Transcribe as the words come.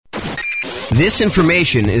This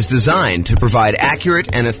information is designed to provide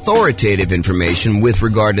accurate and authoritative information with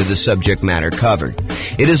regard to the subject matter covered.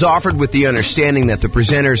 It is offered with the understanding that the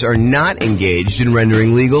presenters are not engaged in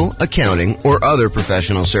rendering legal, accounting, or other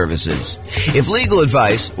professional services. If legal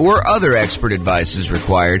advice or other expert advice is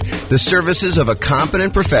required, the services of a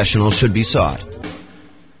competent professional should be sought.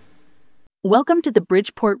 Welcome to the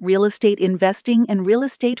Bridgeport Real Estate Investing and Real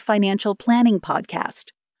Estate Financial Planning Podcast.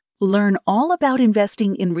 Learn all about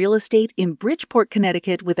investing in real estate in Bridgeport,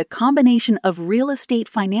 Connecticut with a combination of real estate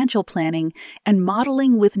financial planning and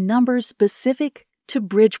modeling with numbers specific to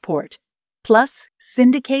Bridgeport, plus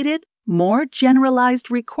syndicated, more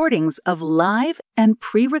generalized recordings of live and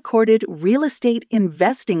pre-recorded real estate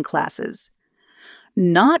investing classes.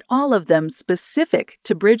 Not all of them specific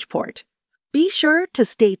to Bridgeport. Be sure to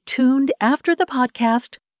stay tuned after the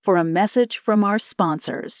podcast for a message from our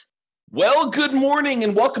sponsors. Well, good morning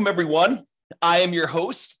and welcome, everyone. I am your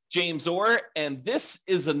host, James Orr, and this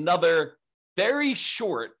is another very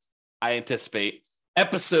short, I anticipate,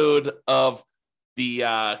 episode of the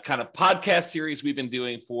kind of podcast series we've been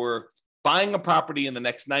doing for buying a property in the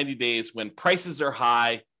next 90 days when prices are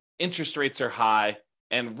high, interest rates are high,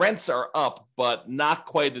 and rents are up, but not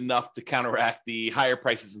quite enough to counteract the higher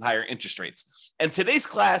prices and higher interest rates. And today's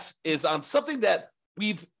class is on something that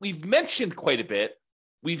we've mentioned quite a bit.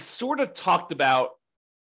 We've sort of talked about,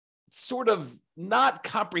 sort of not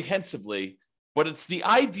comprehensively, but it's the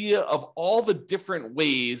idea of all the different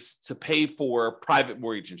ways to pay for private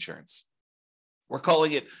mortgage insurance. We're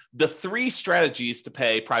calling it the 3 strategies to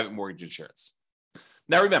pay private mortgage insurance.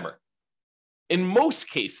 Now, remember, in most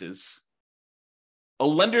cases, a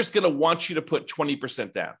lender's going to want you to put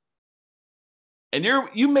 20% down. And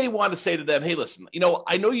you may want to say to them, hey, listen,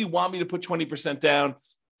 I know you want me to put 20% down.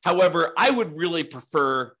 However, I would really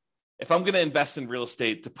prefer, if I'm going to invest in real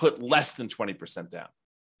estate, to put less than 20% down.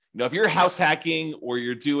 If you're house hacking or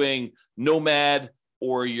you're doing nomad,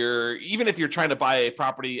 or even if you're trying to buy a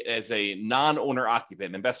property as a non-owner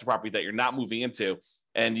occupant, invest in property that you're not moving into,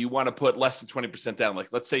 and you want to put less than 20% down, like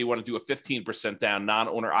let's say you want to do a 15% down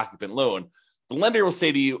non-owner occupant loan, the lender will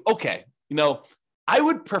say to you, okay, I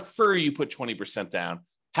would prefer you put 20% down.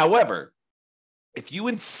 However, if you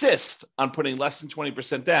insist on putting less than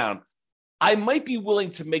 20% down, I might be willing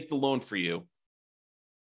to make the loan for you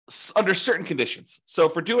under certain conditions. So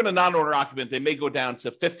for doing a non-owner occupant, they may go down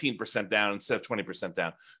to 15% down instead of 20%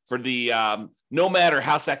 down. For the nomad or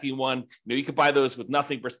house hacking one, you could buy those with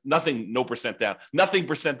nothing percent down.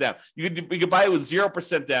 You could buy it with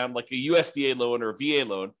 0% down, like a USDA loan or a VA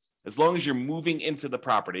loan, as long as you're moving into the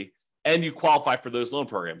property and you qualify for those loan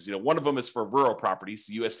programs. One of them is for rural properties,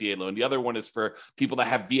 the USDA loan. The other one is for people that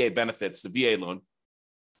have VA benefits, the VA loan.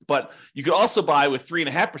 But you could also buy with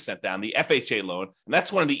 3.5% down, the FHA loan. And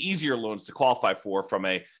that's one of the easier loans to qualify for from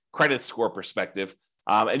a credit score perspective.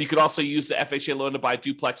 And you could also use the FHA loan to buy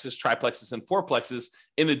duplexes, triplexes, and fourplexes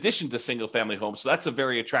in addition to single family homes. So that's a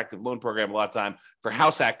very attractive loan program a lot of time for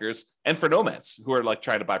house hackers and for nomads who are like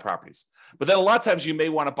trying to buy properties. But then a lot of times you may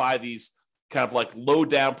want to buy these kind of like low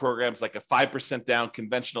down programs, like a 5% down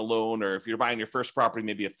conventional loan, or if you're buying your first property,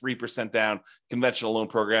 maybe a 3% down conventional loan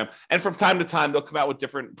program. And from time to time, they'll come out with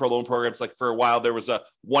different loan programs. Like for a while, there was a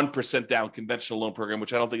 1% down conventional loan program,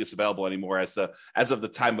 which I don't think is available anymore as of the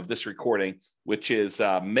time of this recording, which is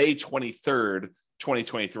May 23rd,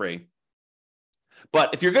 2023.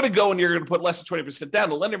 But if you're going to go and you're going to put less than 20% down,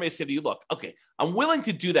 the lender may say to you, look, okay, I'm willing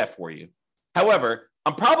to do that for you. However,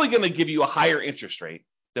 I'm probably going to give you a higher interest rate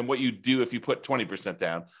than what you do if you put 20%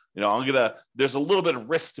 down. There's a little bit of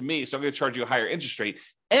risk to me, so I'm going to charge you a higher interest rate.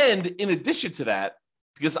 And in addition to that,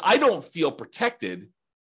 because I don't feel protected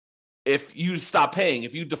if you stop paying,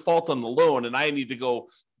 if you default on the loan and I need to go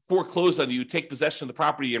foreclose on you, take possession of the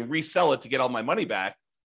property and resell it to get all my money back,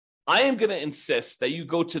 I am going to insist that you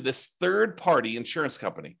go to this third-party insurance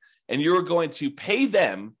company and you're going to pay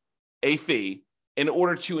them a fee in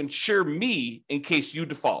order to insure me in case you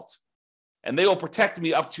default. And they will protect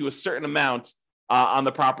me up to a certain amount on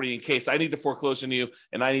the property in case I need to foreclose on you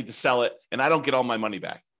and I need to sell it and I don't get all my money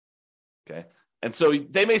back. Okay. And so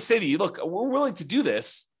they may say to you, look, we're willing to do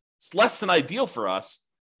this. It's less than ideal for us.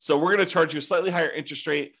 So we're going to charge you a slightly higher interest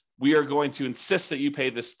rate. We are going to insist that you pay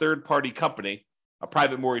this third-party company, a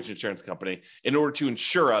private mortgage insurance company, in order to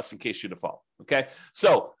insure us in case you default. Okay.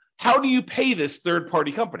 So how do you pay this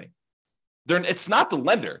third-party company? It's not the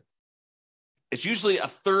lender. It's usually a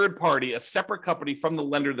third party, a separate company from the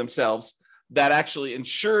lender themselves that actually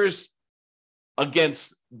insures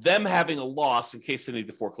against them having a loss in case they need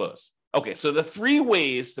to foreclose. Okay, so the 3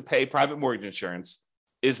 ways to pay private mortgage insurance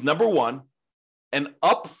is, number 1, an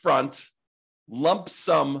upfront lump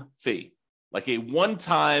sum fee, like a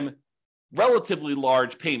one-time relatively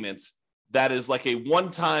large payment that is like a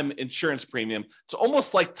one-time insurance premium. It's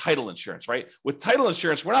almost like title insurance, right? With title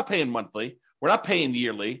insurance, we're not paying monthly. We're not paying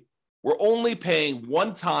yearly. We're only paying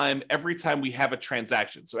one time every time we have a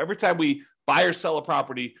transaction. So every time we buy or sell a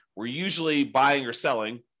property, we're usually buying or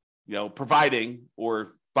selling, providing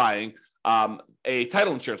or buying a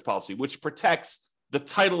title insurance policy, which protects the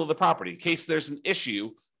title of the property in case there's an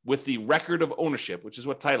issue with the record of ownership, which is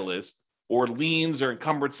what title is, or liens or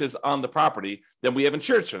encumbrances on the property, then we have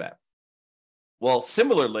insurance for that. Well,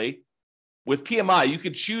 similarly, with PMI, you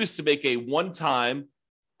could choose to make a one-time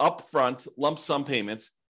upfront lump sum payment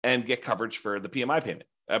and get coverage for the PMI payment,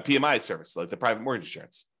 PMI service, like the private mortgage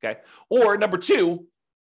insurance, okay? Or number two,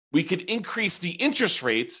 we could increase the interest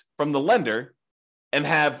rate from the lender and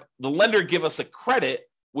have the lender give us a credit,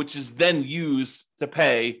 which is then used to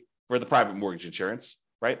pay for the private mortgage insurance,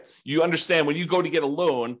 right? You understand when you go to get a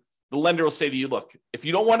loan, the lender will say to you, look, if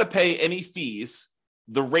you don't want to pay any fees,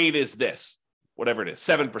 the rate is this, whatever it is,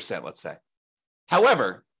 7%, let's say.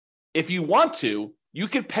 However, if you want to, you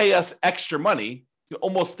could pay us extra money. You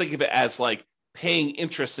almost think of it as like paying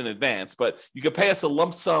interest in advance, but you could pay us a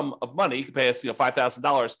lump sum of money. You could pay us,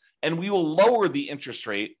 $5,000, and we will lower the interest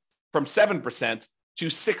rate from 7% to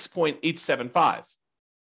 6.875.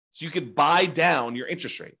 So you could buy down your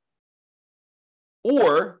interest rate.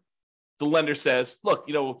 Or the lender says, look,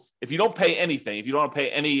 if you don't pay anything, if you don't want to pay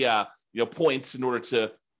any, points in order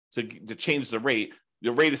to change the rate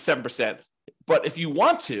is 7%. But if you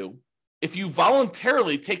want to, if you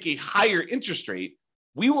voluntarily take a higher interest rate,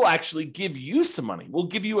 we will actually give you some money. We'll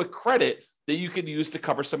give you a credit that you can use to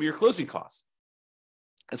cover some of your closing costs.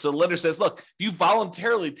 And so the lender says, look, if you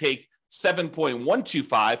voluntarily take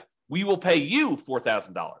 7.125, we will pay you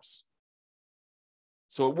 $4,000.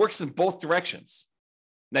 So it works in both directions.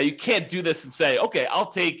 Now, you can't do this and say, okay, I'll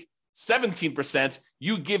take 17%,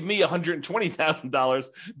 you give me $120,000.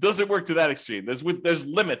 Doesn't work to that extreme. There's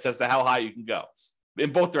limits as to how high you can go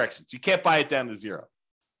in both directions. You can't buy it down to zero,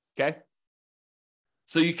 okay?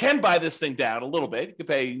 So you can buy this thing down a little bit. You can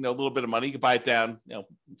pay a little bit of money. You can buy it down, in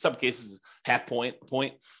some cases, half point.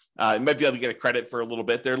 You might be able to get a credit for a little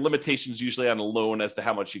bit. There are limitations usually on a loan as to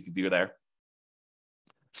how much you can do there.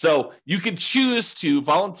 So you can choose to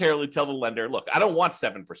voluntarily tell the lender, look, I don't want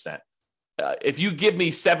 7%. If you give me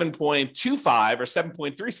 7.25 or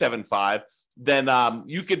 7.375, then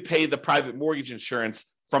you could pay the private mortgage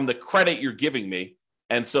insurance from the credit you're giving me.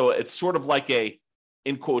 And so it's sort of like a,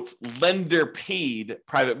 in quotes, lender paid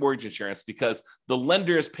private mortgage insurance because the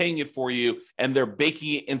lender is paying it for you and they're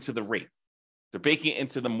baking it into the rate. They're baking it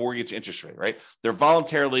into the mortgage interest rate, right? You're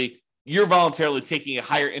voluntarily taking a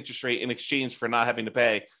higher interest rate in exchange for not having to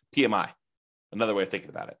pay PMI. Another way of thinking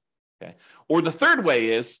about it. Okay. Or the third way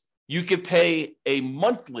is you could pay a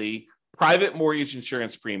monthly private mortgage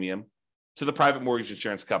insurance premium to the private mortgage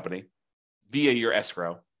insurance company via your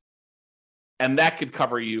escrow, and that could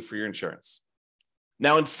cover you for your insurance.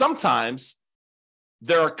 Now, and sometimes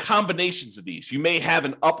there are combinations of these. You may have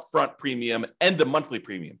an upfront premium and a monthly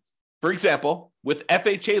premium. For example, with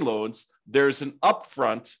FHA loans, there's an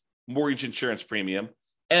upfront mortgage insurance premium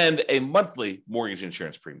and a monthly mortgage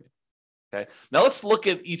insurance premium. Okay. Now let's look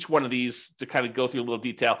at each one of these to kind of go through a little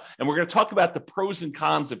detail. And we're going to talk about the pros and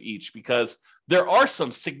cons of each because there are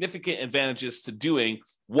some significant advantages to doing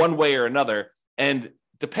one way or another. And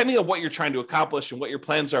depending on what you're trying to accomplish and what your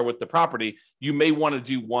plans are with the property, you may want to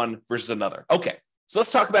do one versus another. Okay. So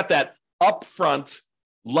let's talk about that upfront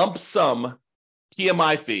lump sum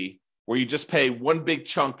PMI fee where you just pay one big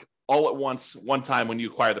chunk all at once, one time when you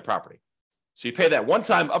acquire the property. So you pay that one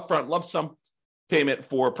time upfront lump sum payment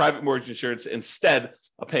for private mortgage insurance instead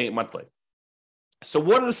of paying it monthly. So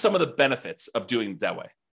what are some of the benefits of doing it that way?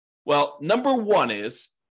 Well, number one is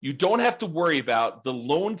you don't have to worry about the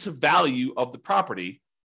loan to value of the property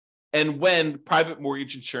and when private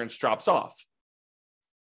mortgage insurance drops off.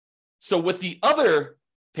 So with the other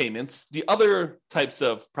payments, the other types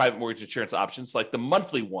of private mortgage insurance options, like the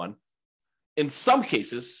monthly one, in some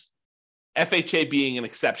cases, FHA being an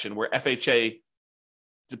exception, where FHA,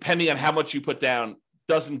 depending on how much you put down,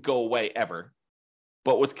 doesn't go away ever.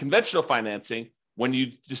 But with conventional financing, when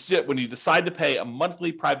you decide to pay a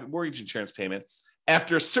monthly private mortgage insurance payment,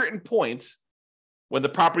 after a certain point, when the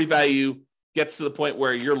property value gets to the point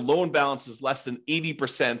where your loan balance is less than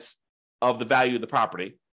 80% of the value of the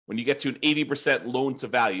property, when you get to an 80% loan to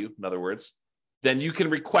value, in other words, then you can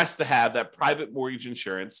request to have that private mortgage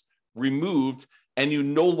insurance removed and you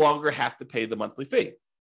no longer have to pay the monthly fee.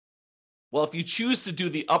 Well, if you choose to do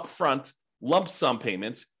the upfront lump sum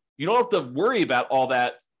payment, you don't have to worry about all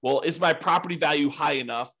that. Well, is my property value high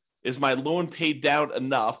enough Is my loan paid down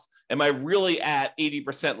enough? Am I really at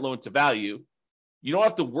 80% loan to value? You don't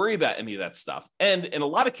have to worry about any of that stuff. And in a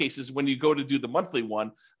lot of cases, when you go to do the monthly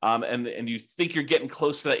one and you think you're getting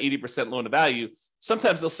close to that 80% loan to value,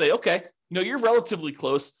 sometimes they'll say, okay, you're relatively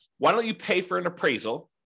close. Why don't you pay for an appraisal?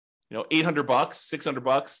 $800, $600,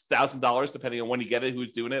 $1,000, depending on when you get it,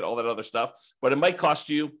 who's doing it, all that other stuff. But it might cost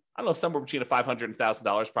you, I don't know, somewhere between $500 and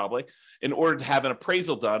 $1,000 probably, in order to have an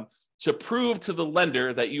appraisal done to prove to the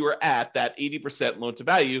lender that you are at that 80% loan to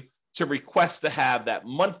value to request to have that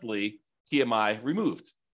monthly PMI removed.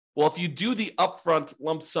 Well, if you do the upfront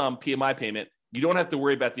lump sum PMI payment, you don't have to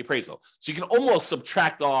worry about the appraisal. So you can almost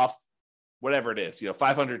subtract off whatever it is,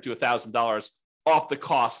 $500 to $1,000 off the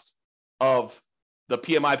cost of the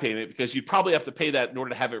PMI payment, because you'd probably have to pay that in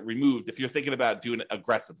order to have it removed if you're thinking about doing it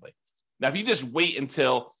aggressively. Now, if you just wait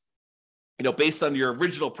until, based on your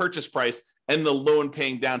original purchase price and the loan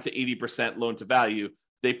paying down to 80% loan to value,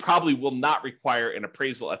 they probably will not require an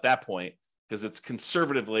appraisal at that point, because it's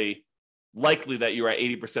conservatively likely that you're at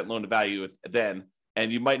 80% loan to value then,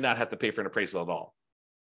 and you might not have to pay for an appraisal at all.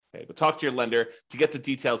 Okay, but talk to your lender to get the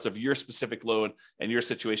details of your specific loan and your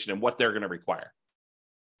situation and what they're going to require.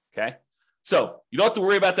 Okay, so you don't have to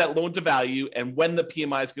worry about that loan to value and when the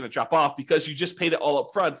PMI is going to drop off, because you just paid it all up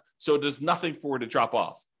front, so it does nothing for it to drop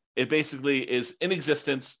off. It basically is in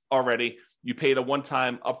existence already. You paid a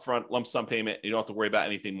one-time upfront lump sum payment, and you don't have to worry about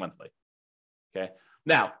anything monthly. Okay,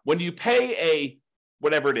 now when you pay a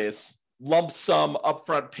whatever it is, lump sum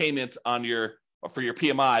upfront payment for your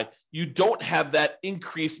PMI, you don't have that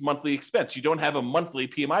increased monthly expense. You don't have a monthly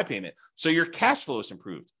PMI payment. So your cash flow is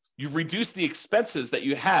improved. You've reduced the expenses that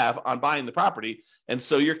you have on buying the property. And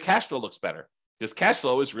so your cash flow looks better, because cash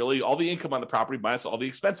flow is really all the income on the property minus all the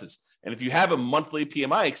expenses. And if you have a monthly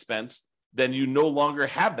PMI expense, then you no longer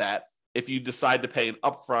have that if you decide to pay an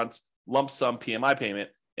upfront lump sum PMI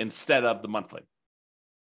payment instead of the monthly.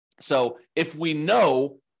 So if we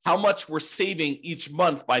know how much we're saving each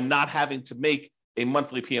month by not having to make a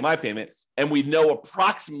monthly PMI payment, and we know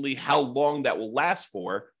approximately how long that will last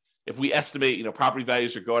for, if we estimate, property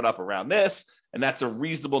values are going up around this, and that's a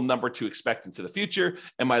reasonable number to expect into the future,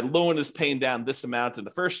 and my loan is paying down this amount in the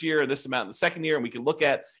first year and this amount in the second year, and we can look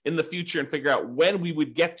at in the future and figure out when we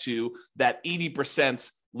would get to that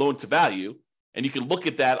 80% loan to value. And you can look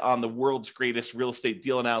at that on the world's greatest real estate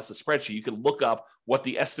deal analysis spreadsheet. You can look up what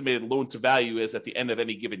the estimated loan to value is at the end of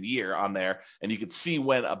any given year on there. And you can see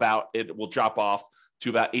when about it will drop off to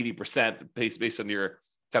about 80% based on your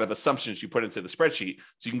kind of assumptions you put into the spreadsheet.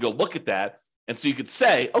 So you can go look at that. And so you could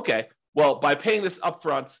say, okay, well, by paying this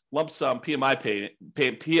upfront lump sum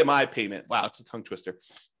PMI payment, wow, it's a tongue twister,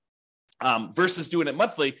 versus doing it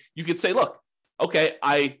monthly, you could say, look, okay,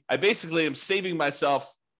 I basically am saving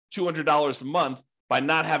myself $200 a month by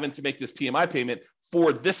not having to make this PMI payment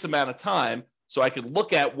for this amount of time. So I could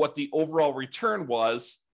look at what the overall return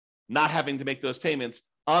was, not having to make those payments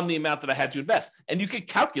on the amount that I had to invest. And you could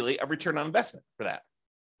calculate a return on investment for that.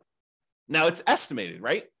 Now it's estimated,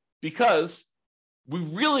 right? Because we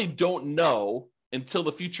really don't know until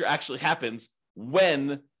the future actually happens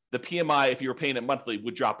when the PMI, if you were paying it monthly,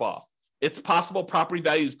 would drop off. It's possible property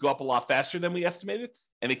values go up a lot faster than we estimated,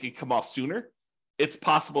 and it can come off sooner. It's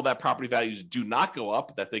possible that property values do not go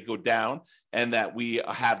up, that they go down, and that we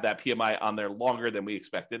have that PMI on there longer than we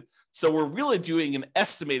expected. So we're really doing an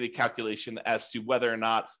estimated calculation as to whether or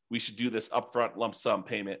not we should do this upfront lump sum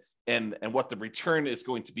payment and what the return is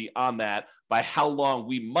going to be on that by how long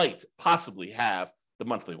we might possibly have the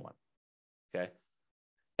monthly one. Okay.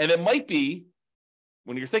 And it might be,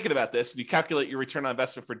 when you're thinking about this, you calculate your return on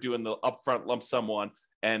investment for doing the upfront lump sum one,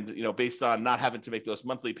 and based on not having to make those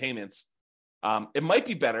monthly payments, it might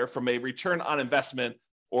be better from a return on investment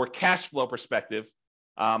or cash flow perspective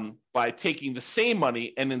by taking the same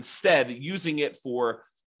money and instead using it for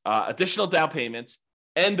additional down payments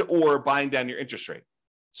and or buying down your interest rate.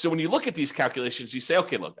 So when you look at these calculations, you say,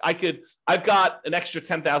 okay, look, I've got an extra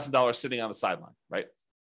 $10,000 sitting on the sideline, right?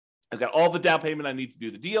 I've got all the down payment I need to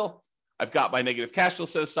do the deal. I've got my negative cash flow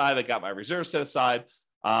set aside. I got my reserves set aside.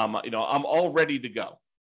 I'm all ready to go.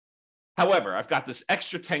 However, I've got this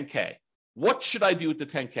extra 10K. What should I do with the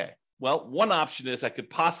 10K? Well, one option is I could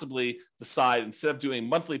possibly decide, instead of doing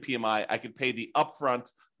monthly PMI, I could pay the upfront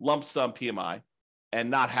lump sum PMI and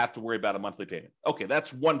not have to worry about a monthly payment. Okay,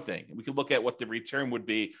 that's one thing. We could look at what the return would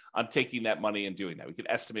be on taking that money and doing that. We could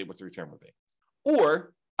estimate what the return would be.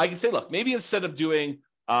 Or I can say, look, maybe instead of doing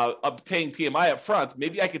paying PMI up front,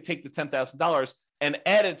 maybe I could take the $10,000 and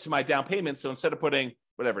add it to my down payment. So instead of putting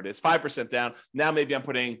whatever it is, 5% down, now maybe I'm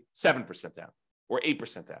putting 7% down or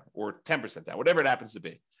 8% down or 10% down, whatever it happens to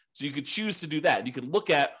be. So you could choose to do that. You can look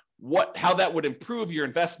at how that would improve your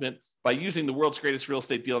investment by using the world's greatest real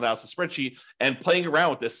estate deal analysis spreadsheet and playing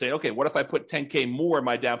around with this, saying, okay, what if I put 10K more in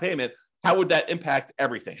my down payment? How would that impact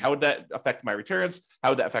everything? How would that affect my returns? How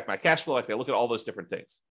would that affect my cash flow? I look at all those different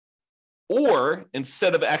things. Or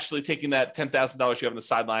instead of actually taking that $10,000 you have on the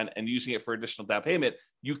sideline and using it for additional down payment,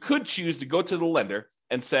 you could choose to go to the lender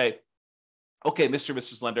and say, okay, Mr. and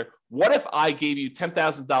Mrs. Lender, what if I gave you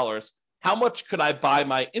 $10,000? How much could I buy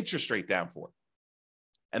my interest rate down for?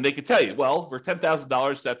 And they could tell you, well, for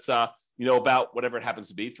 $10,000, that's about whatever it happens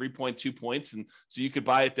to be, 3.2 points. And so you could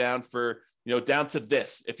buy it down for, down to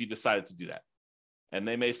this if you decided to do that. And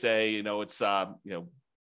they may say, it's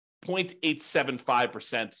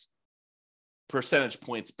 0.875% percentage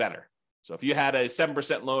points better. So if you had a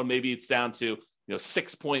 7% loan, maybe it's down to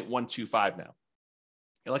 6.125 now.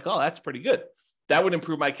 You're like, oh, that's pretty good. That would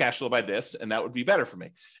improve my cash flow by this, and that would be better for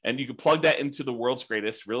me. And you could plug that into the world's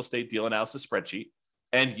greatest real estate deal analysis spreadsheet,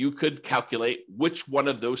 and you could calculate which one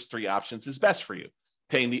of those three options is best for you.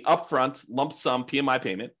 Paying the upfront lump sum PMI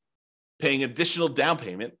payment, paying additional down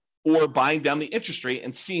payment, or buying down the interest rate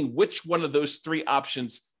and seeing which one of those three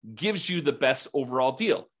options gives you the best overall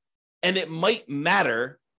deal. And it might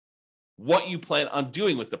matter what you plan on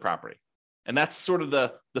doing with the property. And that's sort of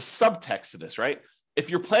the subtext of this, right? If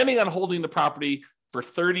you're planning on holding the property for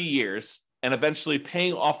 30 years and eventually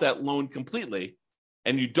paying off that loan completely,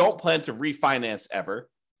 and you don't plan to refinance ever,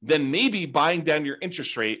 then maybe buying down your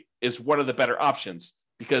interest rate is one of the better options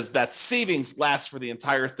because that savings lasts for the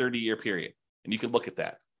entire 30-year period. And you can look at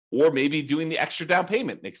that. Or maybe doing the extra down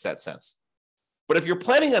payment makes that sense. But if you're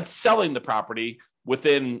planning on selling the property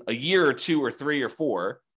within a year or two or three or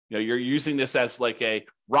four, you're using this as like a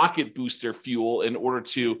rocket booster fuel in order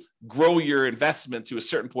to grow your investment to a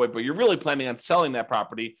certain point, but you're really planning on selling that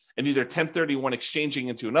property and either 1031 exchanging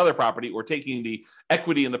into another property or taking the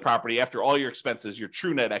equity in the property after all your expenses, your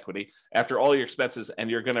true net equity, after all your expenses, and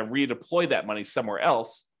you're going to redeploy that money somewhere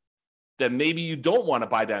else, then maybe you don't want to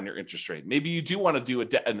buy down your interest rate. Maybe you do want to do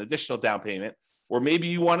an additional down payment, or maybe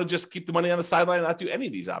you want to just keep the money on the sideline and not do any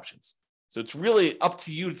of these options. So it's really up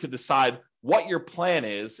to you to decide what your plan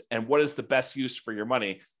is and what is the best use for your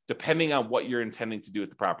money, depending on what you're intending to do with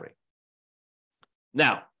the property.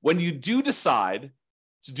 Now, when you do decide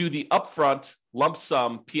to do the upfront lump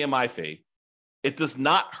sum PMI fee, it does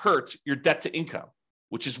not hurt your debt to income,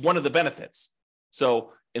 which is one of the benefits.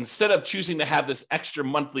 So instead of choosing to have this extra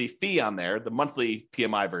monthly fee on there, the monthly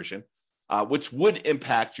PMI version, which would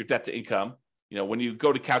impact your debt to income, when you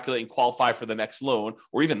go to calculate and qualify for the next loan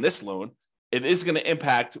or even this loan, it is going to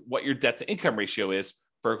impact what your debt to income ratio is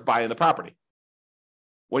for buying the property.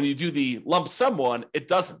 When you do the lump sum one, it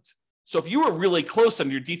doesn't. So if you were really close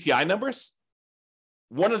on your DTI numbers,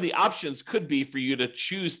 one of the options could be for you to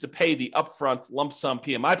choose to pay the upfront lump sum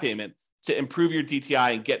PMI payment to improve your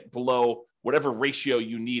DTI and get below whatever ratio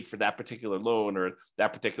you need for that particular loan or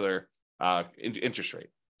that particular interest rate.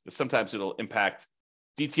 But sometimes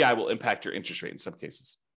DTI will impact your interest rate in some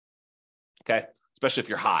cases. Okay. Especially if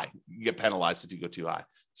you're high, you get penalized if you go too high.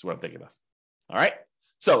 That's what I'm thinking of. All right.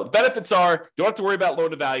 So the benefits are, don't have to worry about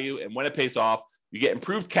loan to value. And when it pays off, you get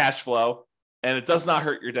improved cash flow and it does not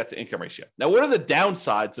hurt your debt to income ratio. Now, what are the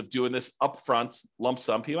downsides of doing this upfront lump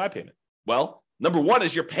sum PMI payment? Well, number one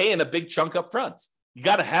is you're paying a big chunk up front. You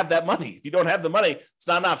got to have that money. If you don't have the money, it's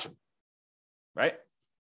not an option, right?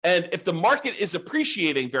 And if the market is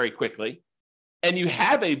appreciating very quickly and you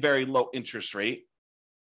have a very low interest rate,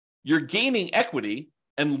 you're gaining equity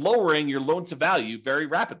and lowering your loan to value very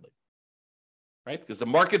rapidly, right? Because the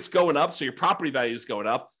market's going up, so your property value is going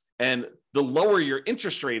up, and the lower your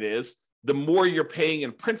interest rate is, the more you're paying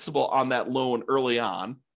in principal on that loan early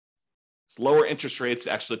on. It's lower interest rates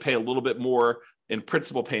actually pay a little bit more in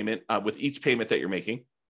principal payment with each payment that you're making.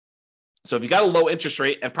 So if you got a low interest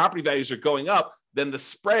rate and property values are going up, then the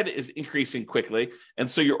spread is increasing quickly. And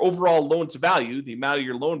so your overall loan to value, the amount of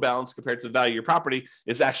your loan balance compared to the value of your property,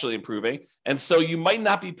 is actually improving. And so you might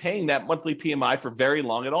not be paying that monthly PMI for very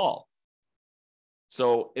long at all.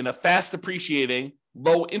 So in a fast appreciating,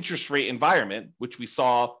 low interest rate environment, which we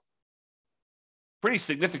saw pretty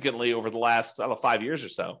significantly over the last, 5 years or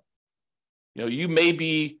so, you may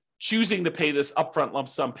be choosing to pay this upfront lump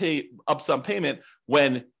sum payment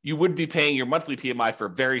when you would be paying your monthly PMI for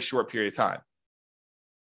a very short period of time.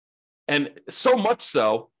 And so much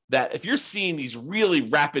so that if you're seeing these really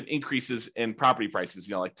rapid increases in property prices,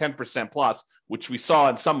 like 10% plus, which we saw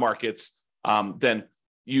in some markets, then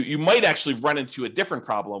you might actually run into a different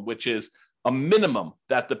problem, which is a minimum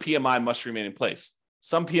that the PMI must remain in place.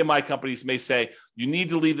 Some PMI companies may say you need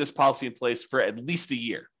to leave this policy in place for at least a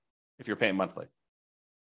year if you're paying monthly.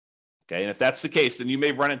 Okay, and if that's the case, then you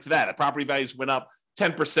may run into that. If property values went up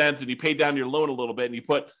 10% and you pay down your loan a little bit and you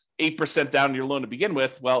put 8% down your loan to begin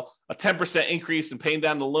with, well, a 10% increase in paying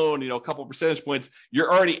down the loan, a couple of percentage points,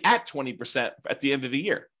 you're already at 20% at the end of the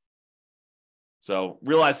year. So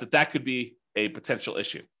realize that could be a potential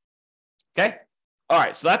issue. Okay. All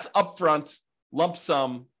right. So that's upfront lump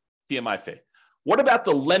sum PMI fee. What about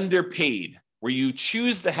the lender paid, where you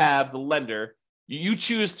choose to have the lender, you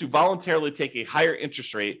choose to voluntarily take a higher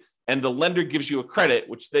interest rate and the lender gives you a credit,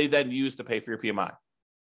 which they then use to pay for your PMI?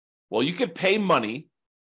 Well, you could pay money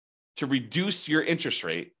to reduce your interest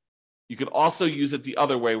rate. You could also use it the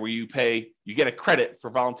other way, where you get a credit for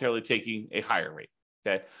voluntarily taking a higher rate.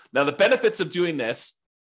 Okay. Now, the benefits of doing this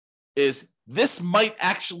is this might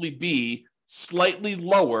actually be slightly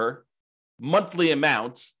lower monthly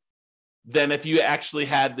amount than if you actually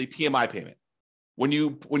had the PMI payment. When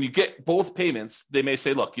you get both payments, they may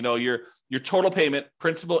say, look, your total payment,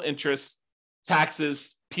 principal, interest,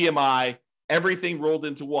 taxes, PMI, everything rolled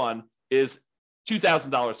into one is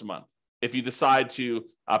 $2,000 a month if you decide to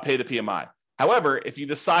pay the PMI. However, if you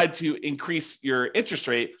decide to increase your interest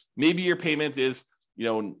rate, maybe your payment is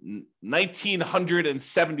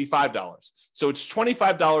 $1,975. So it's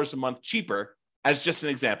 $25 a month cheaper, as just an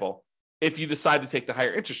example, if you decide to take the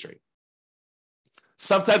higher interest rate.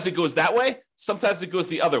 Sometimes it goes that way. Sometimes it goes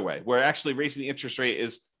the other way, where actually raising the interest rate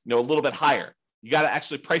is a little bit higher. You got to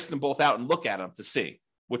actually price them both out and look at them to see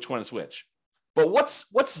which one is which. But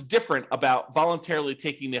what's different about voluntarily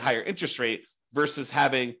taking the higher interest rate versus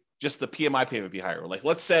having just the PMI payment be higher? Like,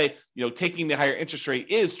 let's say taking the higher interest rate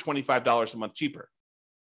is $25 a month cheaper.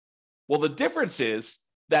 Well, the difference is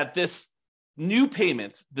that this new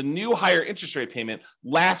payment, the new higher interest rate payment,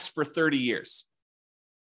 lasts for 30 years.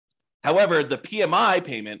 However, the PMI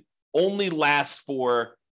payment only lasts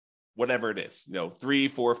for whatever it is, 3,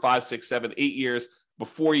 4, 5, 6, 7, 8 years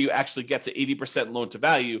before you actually get to 80% loan to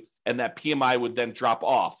value. And that PMI would then drop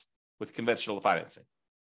off with conventional financing.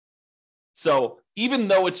 So even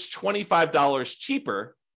though it's $25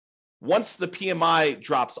 cheaper, once the PMI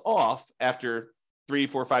drops off after 3,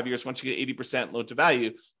 4, 5 years, once you get 80% loan to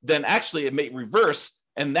value, then actually it may reverse,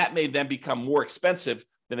 and that may then become more expensive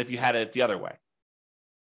than if you had it the other way.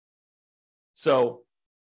 So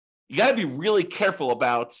you got to be really careful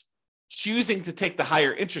about choosing to take the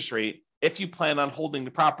higher interest rate if you plan on holding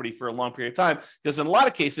the property for a long period of time, because in a lot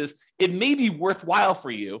of cases, it may be worthwhile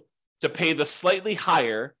for you to pay the slightly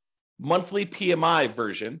higher monthly PMI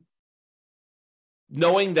version,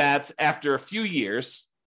 knowing that after a few years,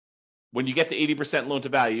 when you get to 80% loan to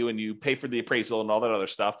value and you pay for the appraisal and all that other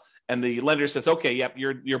stuff, and the lender says, okay, yep,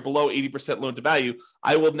 you're below 80% loan to value,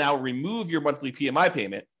 I will now remove your monthly PMI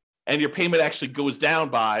payment, and your payment actually goes down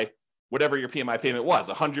by whatever your PMI payment was,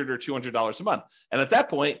 $100 or $200 a month. And at that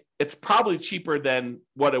point, it's probably cheaper than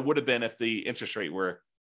what it would have been if the interest rate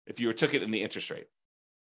if you took it in the interest rate.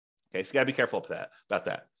 Okay, so you got to be careful about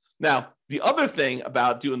that. Now, the other thing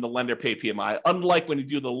about doing the lender paid PMI, unlike when you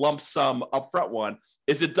do the lump sum upfront one,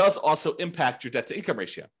 is it does also impact your debt to income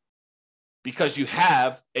ratio because you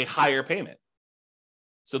have a higher payment.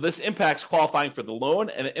 So this impacts qualifying for the loan,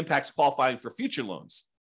 and it impacts qualifying for future loans,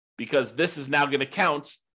 because this is now going to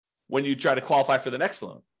count when you try to qualify for the next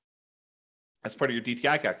loan as part of your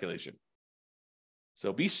DTI calculation.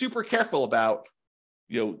 So be super careful about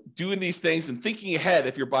doing these things and thinking ahead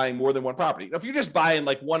if you're buying more than one property. Now, if you're just buying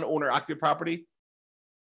like one owner occupied property,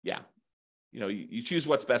 yeah, you choose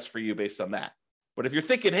what's best for you based on that. But if you're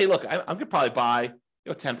thinking, hey, look, I'm going to probably buy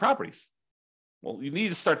 10 properties. Well, you need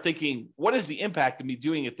to start thinking, what is the impact of me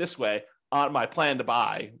doing it this way on my plan to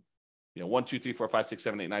buy 1, 2, 3, 4, 5, 6,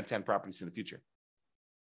 7, 8, 9, 10 properties in the future?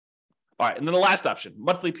 All right. And then the last option,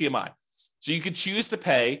 monthly PMI. So you could choose to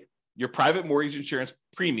pay your private mortgage insurance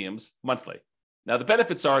premiums monthly. Now, the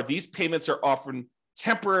benefits are these payments are often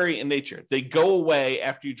temporary in nature. They go away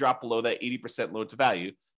after you drop below that 80% loan to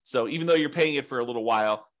value. So even though you're paying it for a little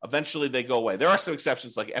while, eventually they go away. There are some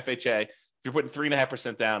exceptions like FHA. If you're putting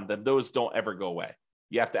 3.5% down, then those don't ever go away.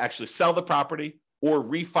 You have to actually sell the property or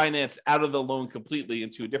refinance out of the loan completely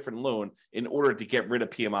into a different loan in order to get rid of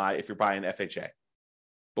PMI if you're buying FHA.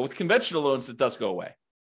 But with conventional loans, it does go away.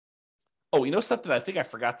 Oh, something I think I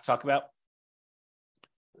forgot to talk about?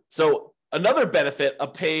 So another benefit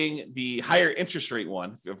of paying the higher interest rate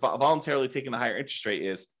one, if you're voluntarily taking the higher interest rate,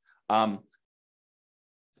 is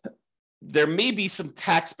there may be some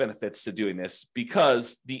tax benefits to doing this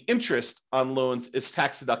because the interest on loans is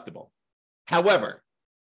tax deductible. However,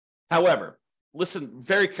 listen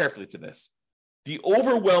very carefully to this. The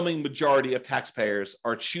overwhelming majority of taxpayers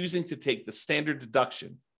are choosing to take the standard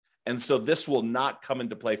deduction, and so this will not come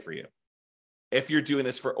into play for you if you're doing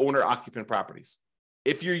this for owner-occupant properties.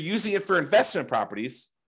 If you're using it for investment properties,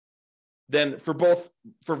 then for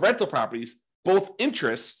rental properties, both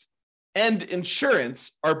interest and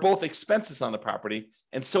insurance are both expenses on the property.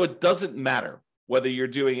 And so it doesn't matter whether you're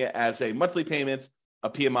doing it as a monthly payment, a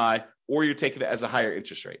PMI, or you're taking it as a higher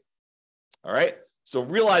interest rate. All right. So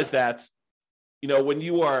realize that, if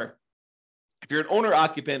you're an owner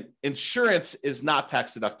occupant, insurance is not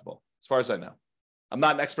tax deductible, as far as I know. I'm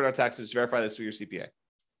not an expert on taxes. Verify this with your CPA.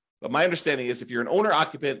 But my understanding is if you're an owner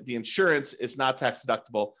occupant, the insurance is not tax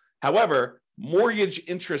deductible. However, mortgage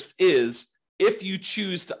interest is if you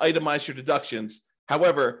choose to itemize your deductions.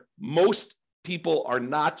 However, most people are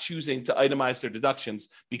not choosing to itemize their deductions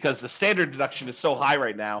because the standard deduction is so high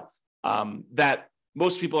right now that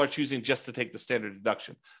most people are choosing just to take the standard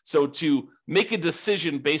deduction. So to make a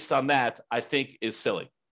decision based on that, I think is silly.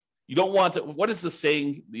 You don't want to, what is the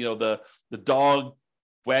saying, the dog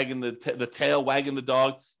wagging the tail wagging the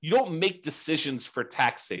dog? You don't make decisions for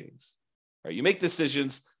tax savings, right? You make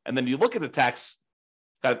decisions and then you look at the tax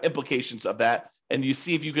kind of implications of that and you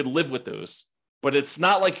see if you could live with those. But it's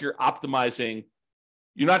not like you're optimizing,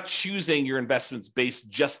 you're not choosing your investments based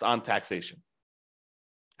just on taxation.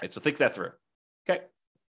 All right, so think that through. Okay.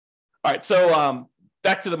 All right, so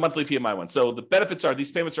back to the monthly PMI one. So the benefits are these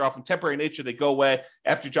payments are often temporary in nature. They go away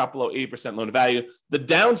after you drop below 80% loan to value. The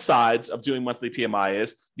downsides of doing monthly PMI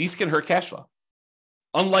is these can hurt cash flow.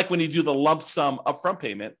 Unlike when you do the lump sum upfront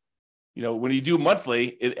payment, when you do monthly,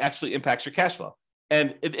 it actually impacts your cash flow.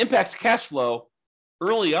 And it impacts cash flow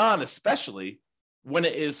early on, especially when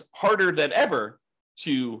it is harder than ever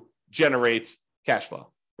to generate cash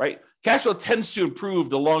flow, right? Cash flow tends to improve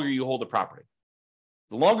the longer you hold a property.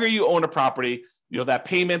 The longer you own a property, that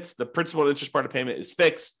payment, the principal and interest part of payment is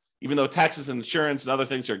fixed, even though taxes and insurance and other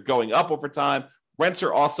things are going up over time. Rents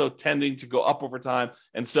are also tending to go up over time.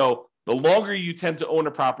 And so the longer you tend to own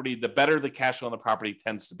a property, the better the cash flow on the property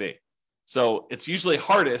tends to be. So it's usually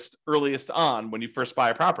hardest earliest on when you first buy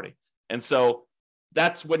a property. And so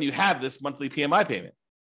that's when you have this monthly PMI payment,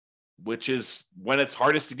 which is when it's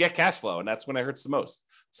hardest to get cash flow. And that's when it hurts the most.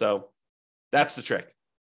 So that's the trick.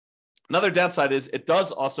 Another downside is it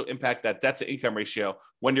does also impact that debt to income ratio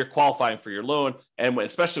when you're qualifying for your loan, and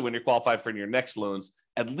especially when you're qualifying for your next loans,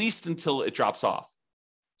 at least until it drops off.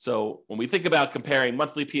 So when we think about comparing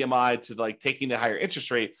monthly PMI to taking the higher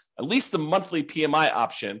interest rate, at least the monthly PMI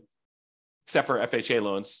option, except for FHA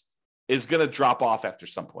loans, is going to drop off after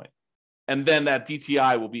some point. And then that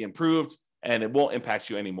DTI will be improved and it won't impact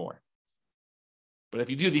you anymore. But if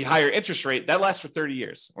you do the higher interest rate, that lasts for 30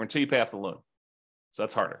 years or until you pay off the loan. So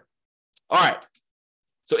that's harder. All right.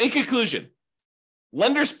 So in conclusion,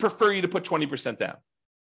 lenders prefer you to put 20% down.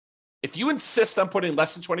 If you insist on putting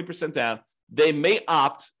less than 20% down, they may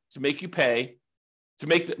opt to make you pay,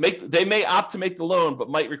 they may opt to make the loan, but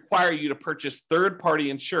might require you to purchase third-party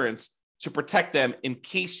insurance to protect them in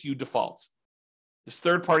case you default. This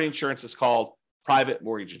third-party insurance is called private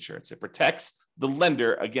mortgage insurance. It protects the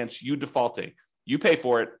lender against you defaulting. You pay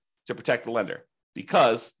for it to protect the lender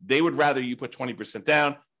because they would rather you put 20%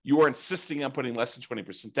 down. You are insisting on putting less than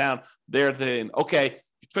 20% down. They're saying, okay,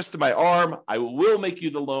 you twisted my arm. I will make you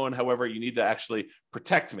the loan. However, you need to actually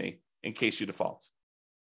protect me in case you default.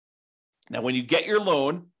 Now, when you get your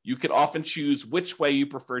loan, you can often choose which way you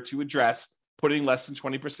prefer to address putting less than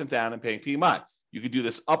 20% down and paying PMI. You could do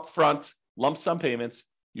this upfront lump sum payments.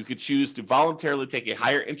 You could choose to voluntarily take a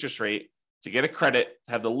higher interest rate to get a credit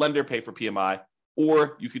to have the lender pay for PMI,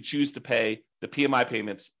 or you could choose to pay the PMI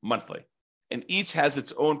payments monthly. And each has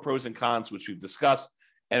its own pros and cons, which we've discussed.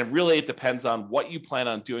 And really, it depends on what you plan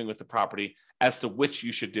on doing with the property as to which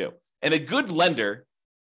you should do. And a good lender,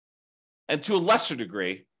 and to a lesser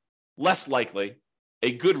degree, less likely,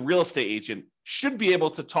 a good real estate agent should be able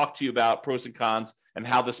to talk to you about pros and cons and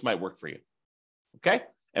how this might work for you. Okay?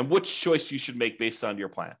 And which choice you should make based on your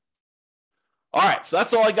plan. All right, so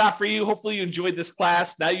that's all I got for you. Hopefully you enjoyed this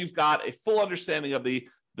class. Now you've got a full understanding of the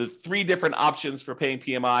three different options for paying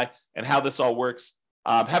PMI and how this all works.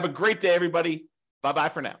 Have a great day, everybody. Bye-bye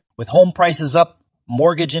for now. With home prices up,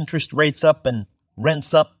 mortgage interest rates up, and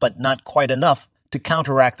rents up, but not quite enough to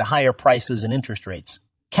counteract the higher prices and interest rates.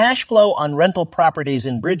 Cash flow on rental properties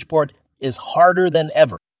in Bridgeport is harder than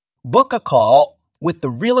ever. Book a call with the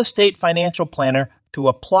Real Estate Financial Planner to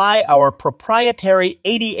apply our proprietary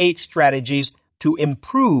 88 strategies to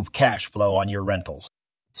improve cash flow on your rentals.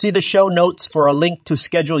 See the show notes for a link to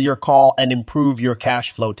schedule your call and improve your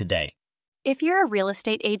cash flow today. If you're a real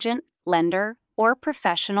estate agent, lender, or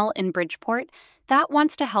professional in Bridgeport that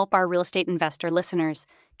wants to help our real estate investor listeners,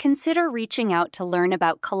 consider reaching out to learn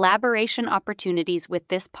about collaboration opportunities with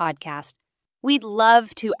this podcast. We'd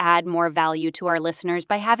love to add more value to our listeners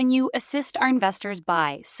by having you assist our investors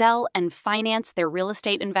buy, sell, and finance their real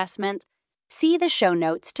estate investment See the show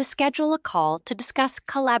notes to schedule a call to discuss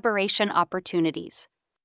collaboration opportunities.